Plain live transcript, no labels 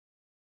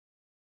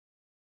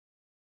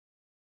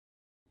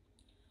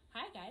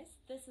Hi guys,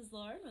 this is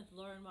Lauren with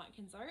Lauren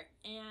Watkins Art,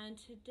 and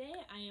today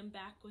I am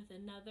back with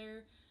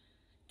another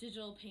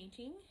digital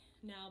painting.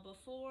 Now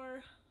before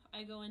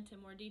I go into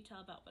more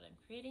detail about what I'm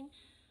creating,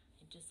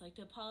 I'd just like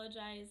to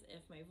apologize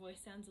if my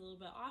voice sounds a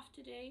little bit off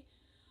today.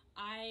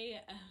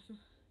 I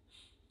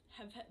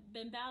have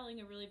been battling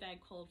a really bad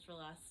cold for the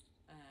last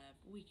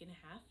week and a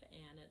half,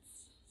 and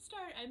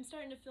I'm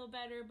starting to feel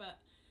better, but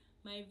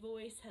my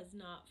voice has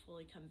not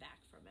fully come back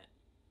from it.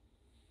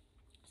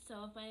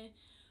 So if my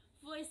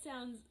voice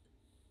sounds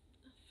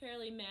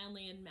fairly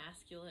manly and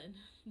masculine,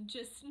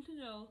 just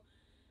know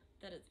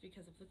that it's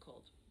because of the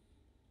cold.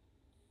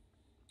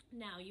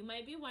 Now, you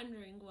might be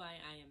wondering why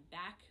I am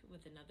back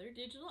with another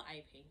digital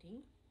eye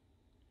painting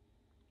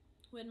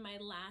when my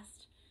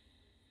last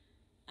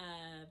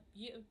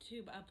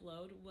YouTube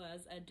upload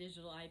was a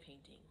digital eye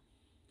painting.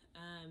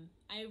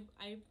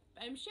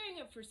 I'm sharing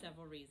it for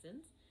several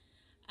reasons.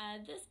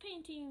 This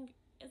painting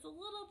is a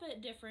little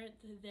bit different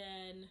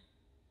than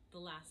the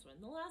last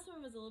one. The last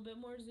one was a little bit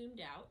more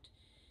zoomed out.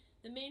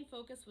 The main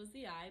focus was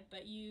the eye,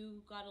 but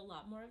you got a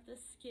lot more of the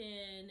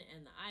skin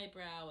and the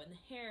eyebrow and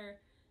the hair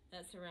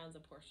that surrounds a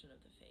portion of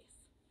the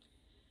face.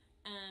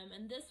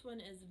 And this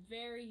one is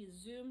very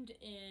zoomed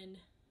in,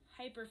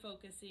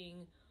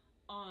 hyper-focusing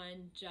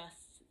on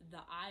just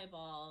the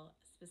eyeball,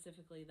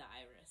 specifically the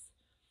iris.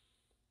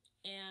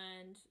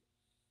 And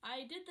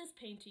I did this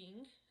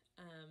painting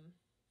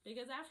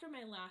because after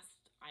my last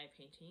eye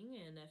painting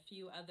and a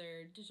few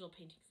other digital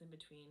paintings in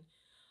between,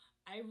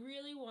 I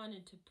really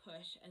wanted to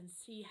push and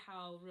see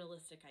how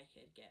realistic I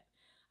could get.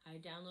 I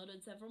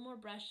downloaded several more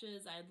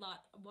brushes. I had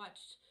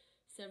watched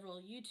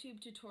several YouTube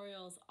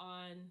tutorials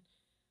on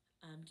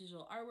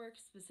digital artwork,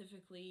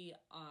 specifically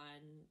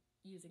on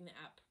using the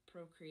app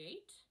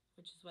Procreate,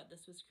 which is what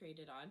this was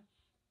created on.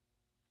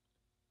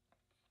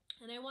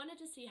 And I wanted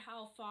to see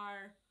how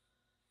far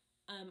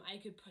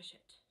I could push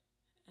it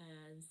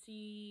and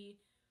see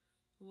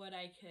what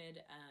I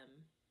could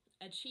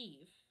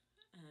achieve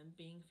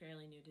being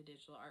fairly new to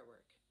digital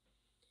artwork.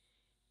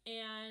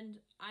 And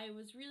I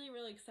was really,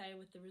 really excited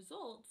with the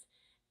results,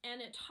 and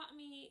it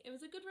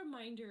was a good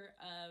reminder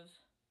of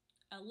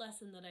a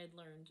lesson that I'd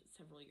learned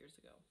several years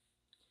ago.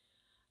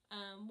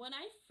 When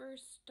I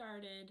first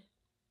started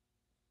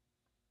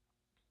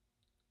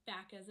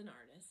back as an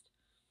artist,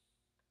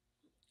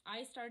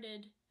 I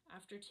started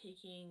after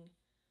taking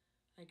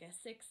like a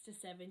 6 to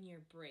 7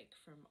 year break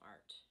from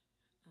art.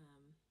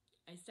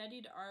 I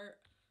studied art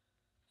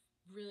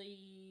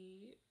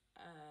really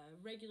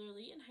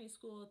regularly in high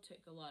school,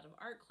 took a lot of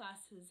art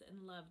classes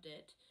and loved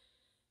it.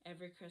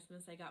 Every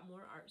Christmas I got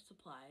more art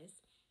supplies.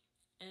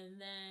 And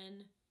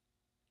then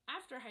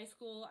after high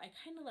school, I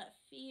kind of let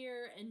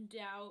fear and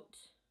doubt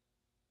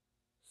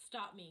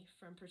stop me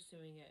from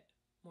pursuing it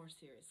more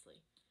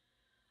seriously.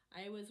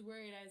 I was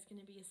worried I was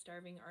going to be a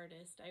starving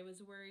artist. I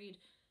was worried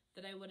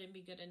that I wouldn't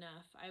be good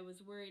enough. I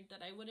was worried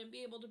that I wouldn't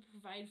be able to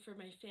provide for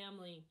my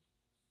family.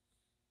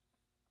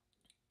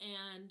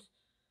 And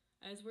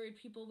I was worried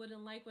people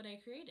wouldn't like what I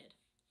created.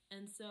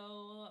 And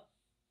so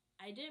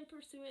I didn't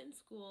pursue it in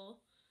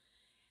school.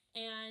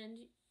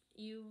 And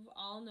you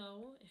all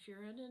know, if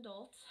you're an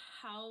adult,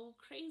 how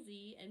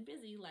crazy and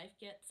busy life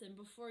gets. And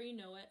before you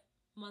know it,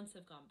 months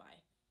have gone by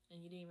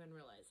and you didn't even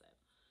realize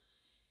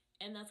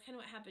it. And that's kind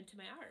of what happened to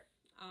my art.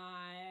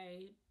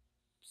 I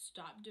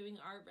stopped doing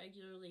art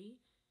regularly,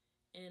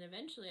 and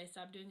eventually I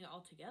stopped doing it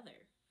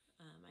altogether.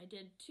 I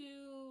did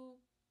 2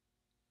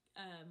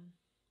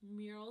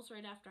 murals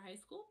right after high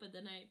school, but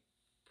then I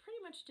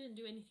pretty much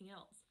didn't do anything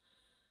else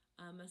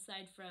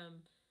aside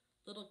from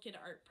little kid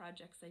art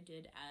projects I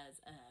did as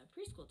a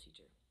preschool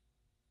teacher.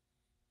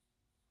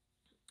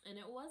 And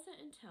it wasn't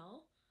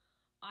until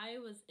I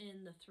was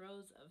in the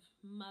throes of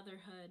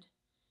motherhood.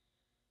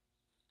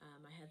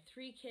 I had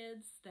 3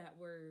 kids that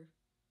were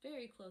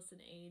very close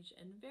in age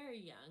and very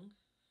young,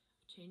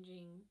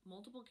 changing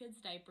multiple kids'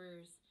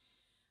 diapers.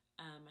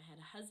 I had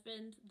a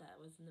husband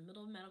that was in the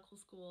middle of medical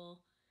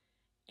school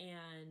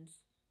and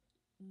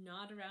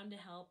not around to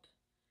help.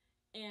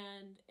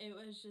 And it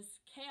was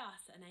just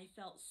chaos, and I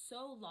felt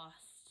so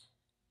lost.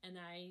 And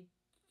I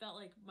felt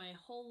like my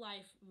whole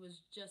life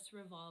was just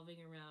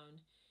revolving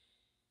around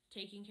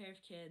taking care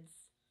of kids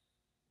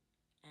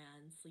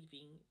and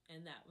sleeping,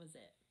 and that was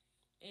it.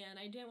 And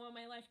I didn't want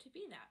my life to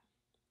be that.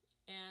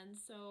 And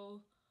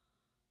so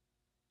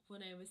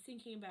when I was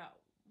thinking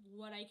about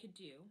what I could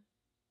do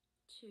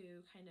to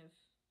kind of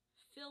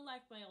feel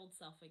like my old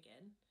self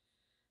again,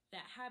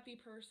 that happy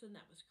person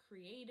that was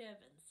creative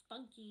and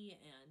spunky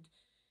and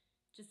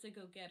just a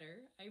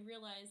go-getter, I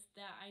realized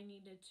that I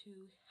needed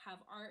to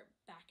have art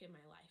back in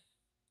my life.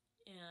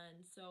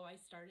 And so I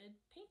started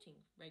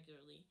painting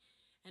regularly.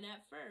 And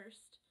at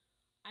first,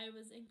 I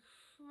was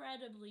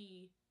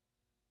incredibly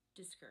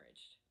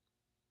discouraged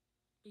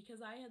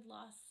because I had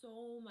lost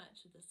so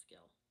much of the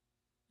skill.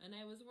 And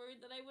I was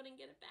worried that I wouldn't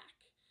get it back.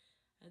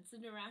 It's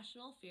an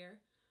irrational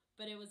fear,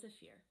 but it was a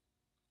fear.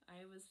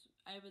 I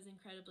was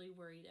incredibly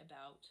worried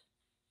about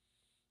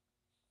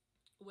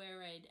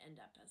where I'd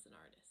end up as an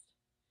artist.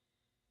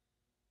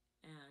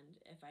 And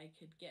if I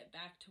could get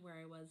back to where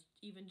I was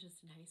even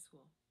just in high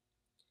school.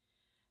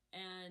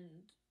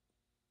 And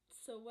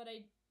so what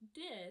I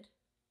did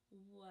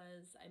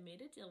was I made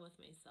a deal with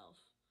myself,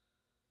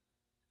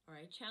 or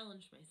I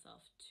challenged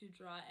myself to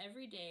draw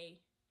every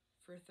day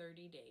for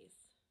 30 days.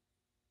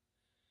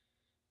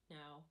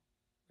 Now,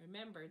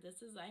 remember,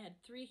 I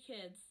had 3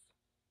 kids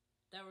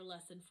that were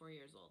less than 4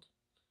 years old.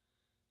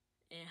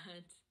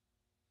 And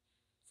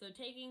so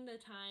taking the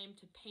time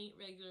to paint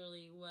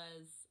regularly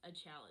was a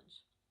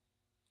challenge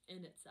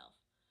in itself.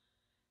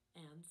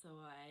 And so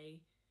I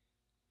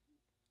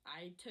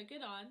took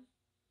it on.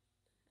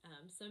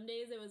 Some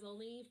days it was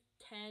only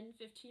 10,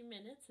 15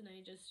 minutes, and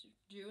I just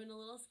drew in a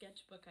little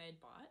sketchbook I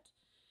had bought.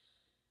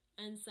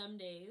 And some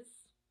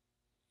days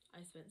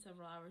I spent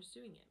several hours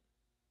doing it.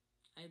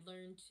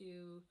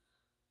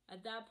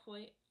 At that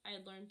point, I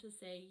learned to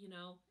say,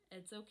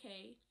 it's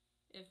okay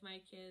if my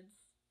kids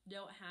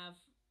don't have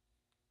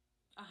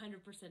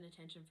 100%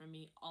 attention from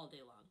me all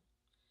day long.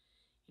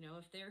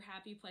 If they're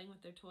happy playing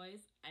with their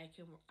toys, I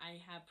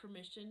have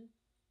permission.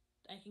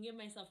 I can give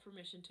myself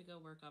permission to go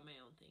work on my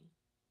own thing.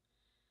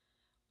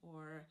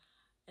 Or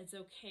it's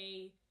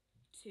okay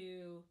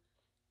to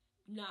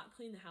not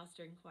clean the house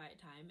during quiet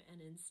time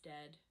and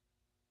instead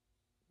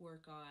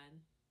work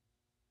on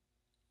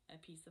a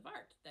piece of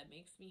art that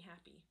makes me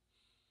happy.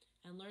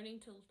 And learning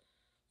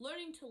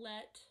to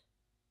let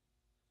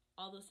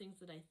all those things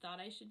that I thought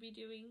I should be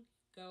doing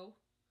go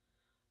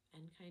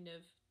and kind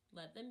of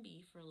let them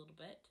be for a little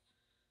bit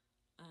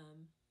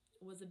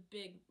was a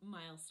big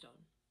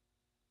milestone.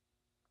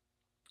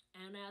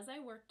 And as I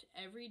worked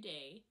every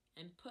day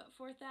and put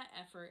forth that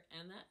effort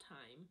and that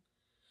time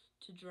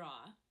to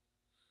draw,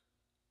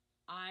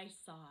 I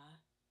saw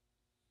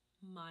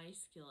my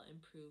skill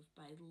improve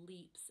by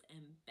leaps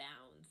and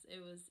bounds.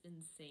 It was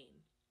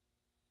insane.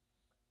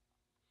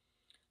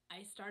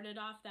 I started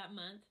off that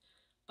month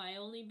by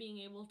only being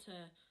able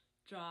to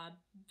draw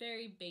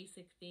very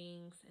basic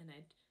things, and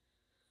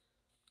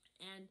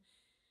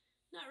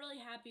not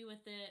really happy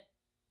with it,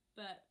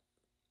 but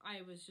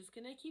I was just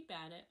going to keep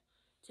at it,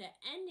 to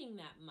ending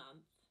that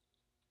month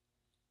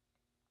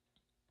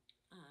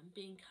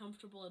being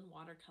comfortable in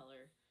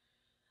watercolor,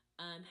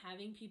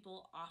 having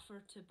people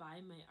offer to buy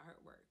my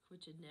artwork,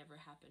 which had never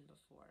happened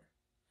before,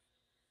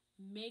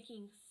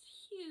 making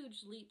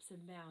huge leaps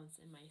and bounds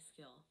in my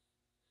skill.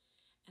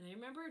 And I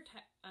remember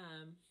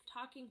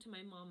talking to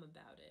my mom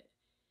about it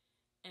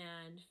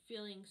and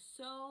feeling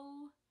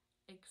so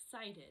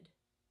excited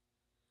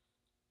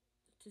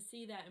to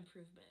see that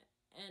improvement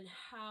and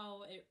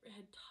how it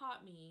had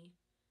taught me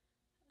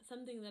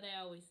something that I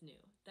always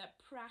knew,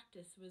 that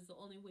practice was the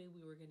only way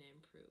we were going to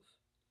improve.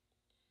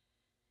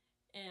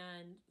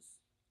 And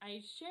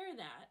I share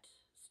that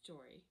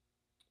story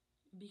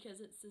because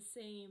it's the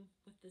same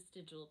with this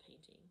digital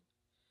painting.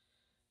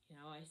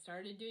 I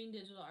started doing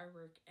digital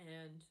artwork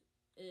and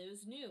it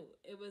was new.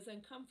 It was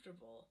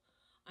uncomfortable.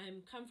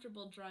 I'm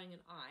comfortable drawing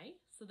an eye,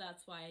 so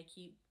that's why I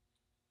keep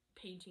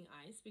painting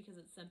eyes, because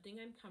it's something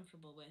I'm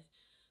comfortable with.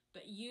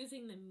 But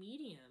using the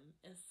medium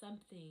is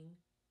something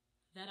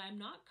that I'm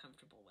not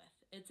comfortable with.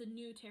 It's a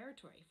new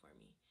territory for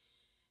me.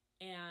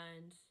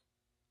 And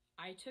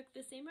I took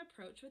the same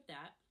approach with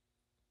that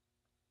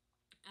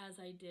as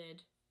I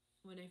did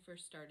when I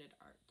first started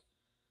art.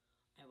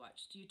 I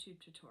watched YouTube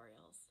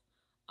tutorials.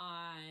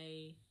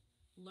 I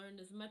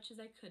learned as much as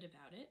I could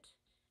about it,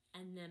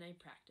 and then I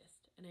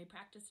practiced. And I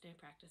practiced and I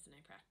practiced and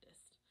I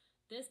practiced.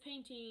 This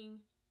painting,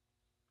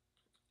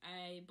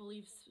 I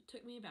believe,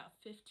 took me about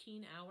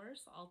 15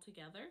 hours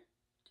altogether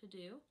to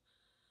do.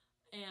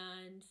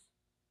 And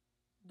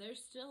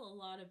there's still a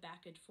lot of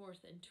back and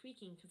forth and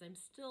tweaking because I'm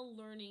still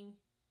learning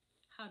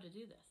how to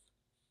do this.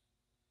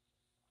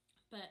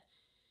 But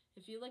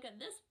if you look at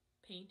this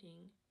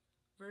painting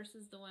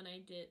versus the one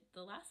I did,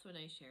 the last one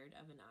I shared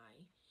of an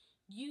eye,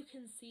 you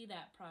can see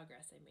that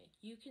progress I made.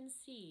 You can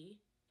see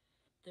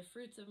the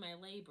fruits of my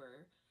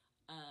labor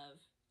of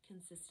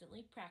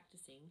consistently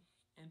practicing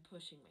and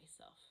pushing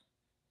myself.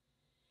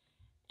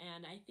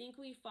 And I think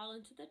we fall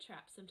into the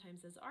trap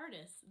sometimes as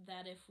artists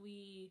that if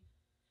we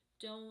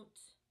don't,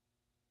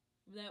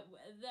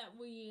 that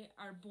we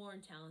are born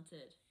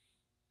talented,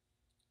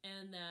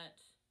 and that,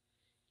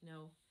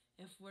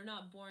 if we're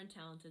not born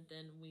talented,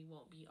 then we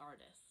won't be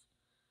artists.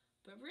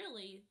 But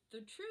really,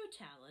 the true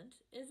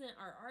talent isn't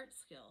our art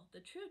skill.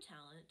 The true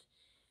talent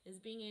is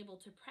being able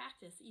to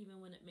practice even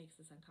when it makes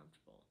us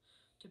uncomfortable,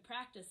 to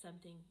practice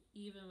something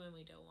even when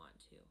we don't want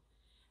to.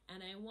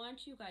 And I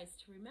want you guys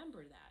to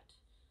remember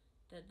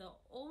that the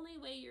only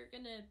way you're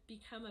going to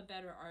become a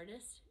better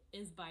artist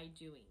is by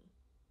doing.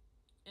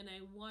 And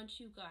I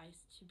want you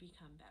guys to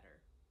become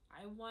better.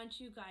 I want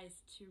you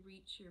guys to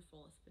reach your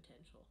fullest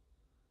potential.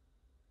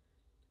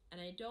 And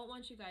I don't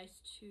want you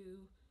guys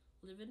to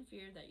live in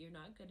fear that you're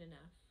not good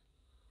enough,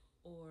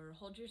 or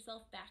hold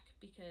yourself back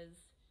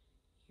because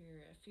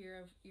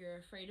you're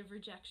afraid of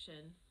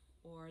rejection,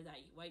 or that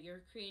what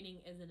you're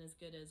creating isn't as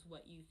good as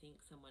what you think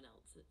someone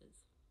else is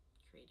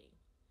creating.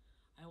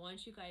 I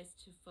want you guys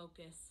to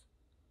focus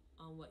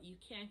on what you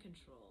can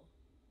control,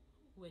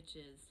 which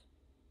is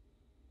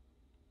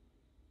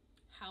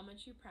how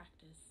much you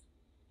practice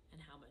and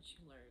how much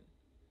you learn.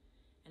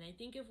 And I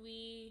think if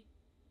we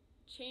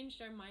changed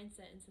our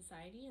mindset in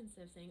society,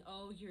 instead of saying,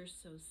 oh, you're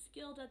so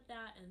skilled at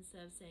that,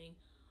 instead of saying,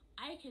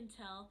 I can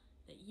tell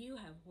that you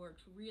have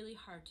worked really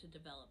hard to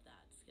develop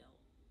that skill,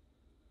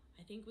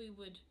 I think we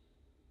would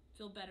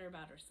feel better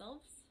about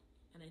ourselves,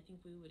 and I think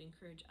we would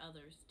encourage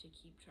others to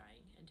keep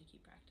trying and to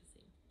keep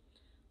practicing.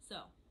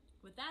 So,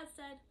 with that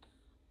said,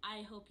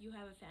 I hope you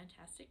have a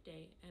fantastic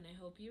day, and I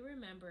hope you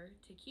remember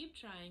to keep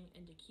trying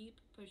and to keep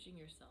pushing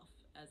yourself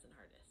as an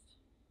artist,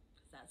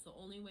 because that's the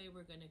only way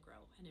we're going to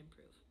grow and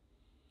improve.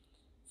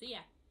 So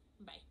yeah,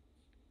 bye.